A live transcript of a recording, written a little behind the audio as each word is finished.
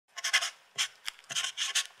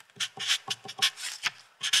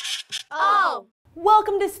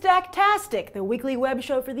Welcome to Stacktastic, the weekly web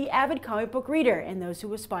show for the avid comic book reader and those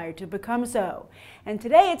who aspire to become so. And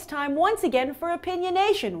today it's time once again for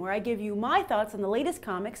Opinionation, where I give you my thoughts on the latest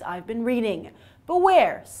comics I've been reading.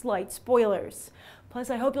 Beware, slight spoilers.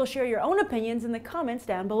 Plus, I hope you'll share your own opinions in the comments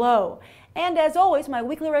down below. And as always, my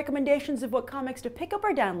weekly recommendations of what comics to pick up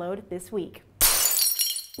or download this week.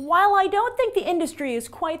 While I don't think the industry is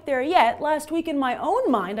quite there yet, last week in my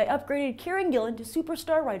own mind I upgraded Kieran Gillen to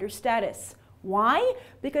superstar writer status. Why?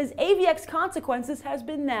 Because AVX Consequences has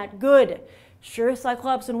been that good. Sure,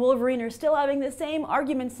 Cyclops and Wolverine are still having the same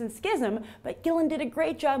arguments in Schism, but Gillen did a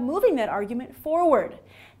great job moving that argument forward.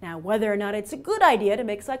 Now, whether or not it's a good idea to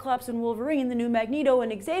make Cyclops and Wolverine the new Magneto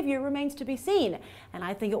and Xavier remains to be seen, and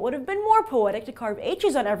I think it would have been more poetic to carve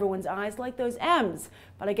H's on everyone's eyes like those M's,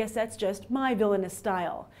 but I guess that's just my villainous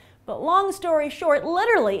style. But long story short,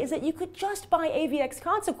 literally, is that you could just buy AVX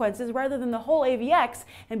Consequences rather than the whole AVX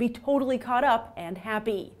and be totally caught up and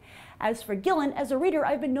happy. As for Gillen, as a reader,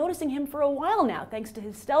 I've been noticing him for a while now, thanks to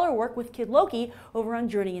his stellar work with Kid Loki over on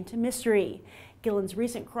Journey into Mystery. Gillen's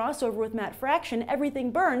recent crossover with Matt Fraction,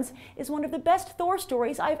 Everything Burns, is one of the best Thor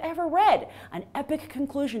stories I've ever read, an epic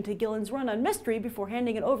conclusion to Gillen's run on Mystery before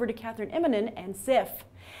handing it over to Catherine Immonen and Sif.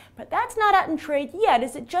 But that's not out in trade yet,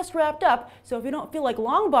 as it just wrapped up, so if you don't feel like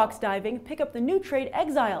long box diving, pick up the new trade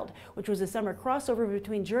Exiled, which was a summer crossover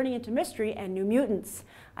between Journey into Mystery and New Mutants.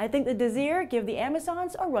 I think the Desir give the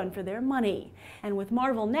Amazons a run for their money. And with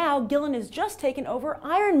Marvel now, Gillen has just taken over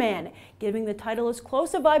Iron Man, giving the title as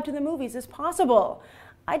close a vibe to the movies as possible.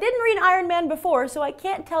 I didn't read Iron Man before, so I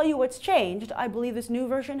can't tell you what's changed. I believe this new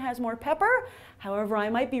version has more pepper. However, I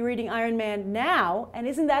might be reading Iron Man now, and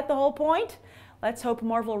isn't that the whole point? Let's hope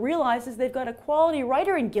Marvel realizes they've got a quality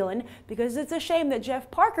writer in Gillen, because it's a shame that Jeff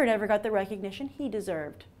Parker never got the recognition he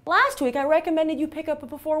deserved. Last week I recommended you pick up a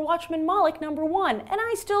Before Watchmen Moloch #1, and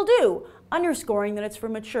I still do, underscoring that it's for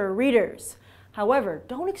mature readers. However,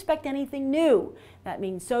 don't expect anything new. That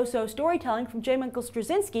means so-so storytelling from J. Michael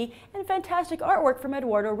Straczynski and fantastic artwork from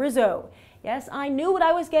Eduardo Rizzo. Yes, I knew what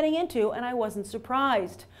I was getting into, and I wasn't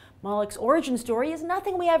surprised. Moloch's origin story is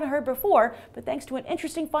nothing we haven't heard before, but thanks to an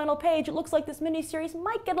interesting final page, it looks like this miniseries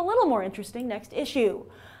might get a little more interesting next issue.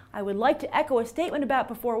 I would like to echo a statement about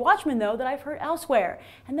Before Watchmen, though, that I've heard elsewhere,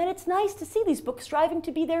 and that it's nice to see these books striving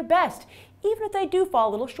to be their best, even if they do fall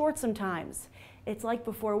a little short sometimes. It's like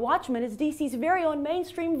Before Watchmen is DC's very own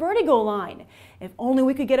mainstream Vertigo line. If only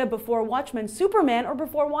we could get a Before Watchmen Superman or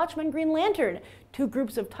Before Watchmen Green Lantern, two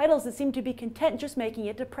groups of titles that seem to be content just making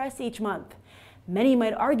it to press each month. Many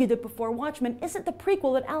might argue that Before Watchmen isn't the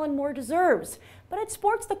prequel that Alan Moore deserves, but it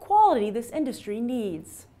sports the quality this industry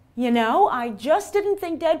needs. You know, I just didn't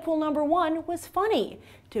think Deadpool #1 was funny.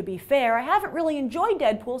 To be fair, I haven't really enjoyed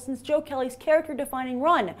Deadpool since Joe Kelly's character-defining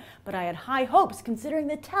run, but I had high hopes considering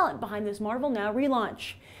the talent behind this Marvel Now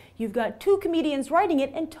relaunch. You've got two comedians writing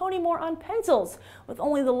it and Tony Moore on pencils, with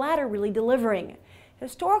only the latter really delivering.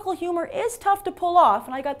 Historical humor is tough to pull off,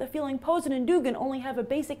 and I got the feeling Posen and Dugan only have a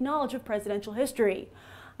basic knowledge of presidential history.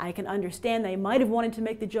 I can understand they might have wanted to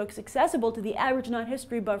make the jokes accessible to the average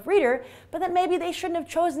non-history buff reader, but that maybe they shouldn't have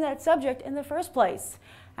chosen that subject in the first place.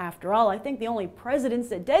 After all, I think the only presidents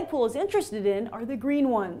that Deadpool is interested in are the green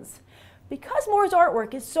ones. Because Moore's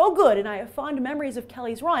artwork is so good and I have fond memories of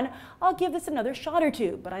Kelly's run, I'll give this another shot or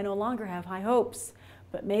two, but I no longer have high hopes.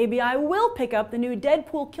 But maybe I will pick up the new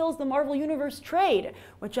Deadpool Kills the Marvel Universe trade,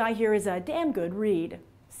 which I hear is a damn good read.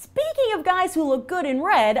 Speaking of guys who look good in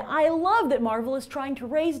red, I love that Marvel is trying to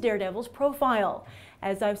raise Daredevil's profile.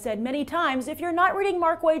 As I've said many times, if you're not reading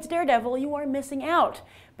Mark Waid's Daredevil, you are missing out.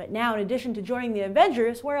 But now, in addition to joining the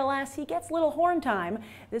Avengers, where alas he gets little horn time,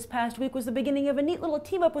 this past week was the beginning of a neat little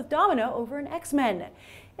team-up with Domino over in X-Men.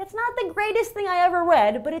 It's not the greatest thing I ever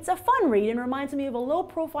read, but it's a fun read and reminds me of a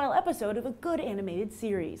low-profile episode of a good animated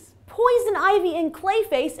series. Poison Ivy and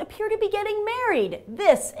Clayface appear to be getting married.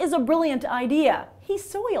 This is a brilliant idea. He's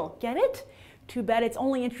Soil, get it? Too bad it's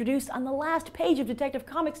only introduced on the last page of Detective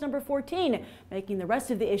Comics #14, making the rest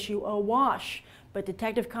of the issue a wash. But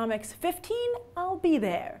Detective Comics 15, I'll be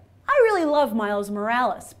there. I really love Miles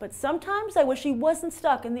Morales, but sometimes I wish he wasn't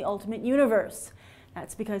stuck in the Ultimate Universe.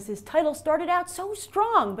 That's because his title started out so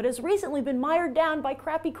strong, but has recently been mired down by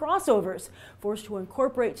crappy crossovers, forced to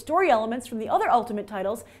incorporate story elements from the other Ultimate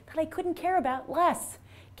titles that I couldn't care about less.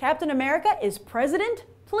 Captain America is president?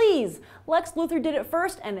 Please! Lex Luthor did it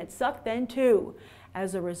first, and it sucked then too.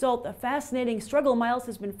 As a result, the fascinating struggle Miles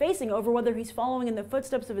has been facing over whether he's following in the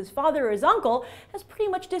footsteps of his father or his uncle has pretty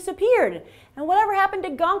much disappeared. And whatever happened to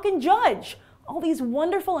Gonk and Judge? All these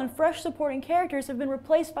wonderful and fresh supporting characters have been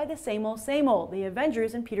replaced by the same old, the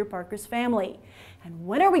Avengers and Peter Parker's family. And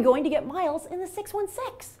when are we going to get Miles in the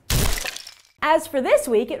 616? As for this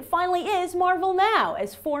week, it finally is Marvel Now,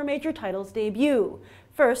 as 4 major titles debut.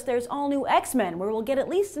 First, there's All New X-Men, where we'll get at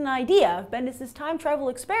least an idea of Bendis' time travel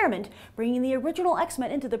experiment, bringing the original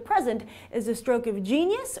X-Men into the present, is a stroke of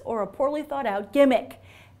genius or a poorly thought out gimmick.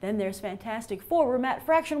 Then there's Fantastic Four, where Matt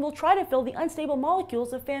Fraction will try to fill the unstable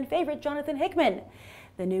molecules of fan favorite Jonathan Hickman.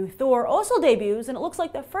 The new Thor also debuts, and it looks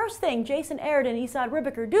like the first thing Jason Aaron and Esad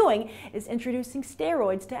Ribic are doing is introducing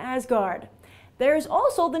steroids to Asgard. There's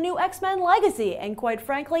also the new X-Men Legacy, and quite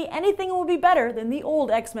frankly, anything would be better than the old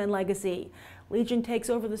X-Men Legacy. Legion takes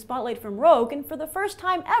over the spotlight from Rogue, and for the first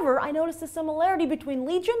time ever, I noticed a similarity between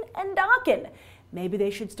Legion and Daken. Maybe they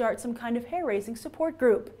should start some kind of hair-raising support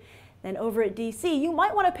group. Then over at DC, you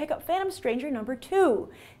might want to pick up Phantom Stranger #2.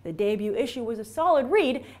 The debut issue was a solid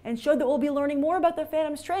read and showed that we'll be learning more about the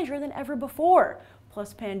Phantom Stranger than ever before.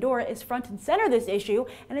 Plus, Pandora is front and center this issue,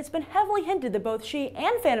 and it's been heavily hinted that both she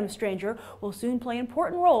and Phantom Stranger will soon play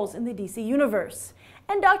important roles in the DC universe.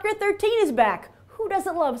 And Dr. 13 is back. Who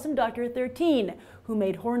doesn't love some Dr. 13, who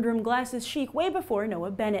made horned rim glasses chic way before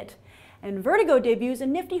Noah Bennett? And Vertigo debuts a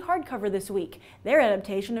nifty hardcover this week, their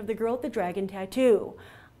adaptation of The Girl with the Dragon Tattoo.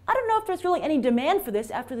 I don't know if there's really any demand for this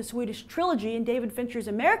after the Swedish trilogy and David Fincher's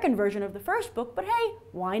American version of the first book, but hey,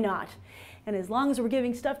 why not? And as long as we're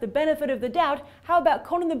giving stuff the benefit of the doubt, how about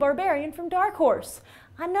Conan the Barbarian from Dark Horse?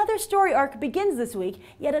 Another story arc begins this week,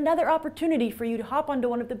 yet another opportunity for you to hop onto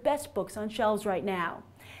one of the best books on shelves right now.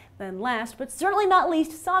 Then last, but certainly not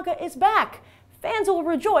least, Saga is back. Fans will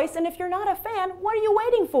rejoice, and if you're not a fan, what are you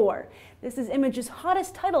waiting for? This is Image's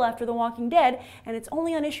hottest title after The Walking Dead, and it's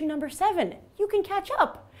only on issue #7. You can catch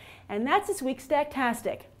up. And that's this week's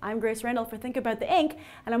Stacktastic. I'm Grace Randolph for Think About the Ink,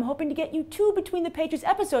 and I'm hoping to get you 2 Between the Pages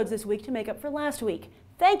episodes this week to make up for last week.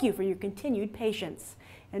 Thank you for your continued patience.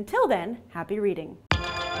 Until then, happy reading.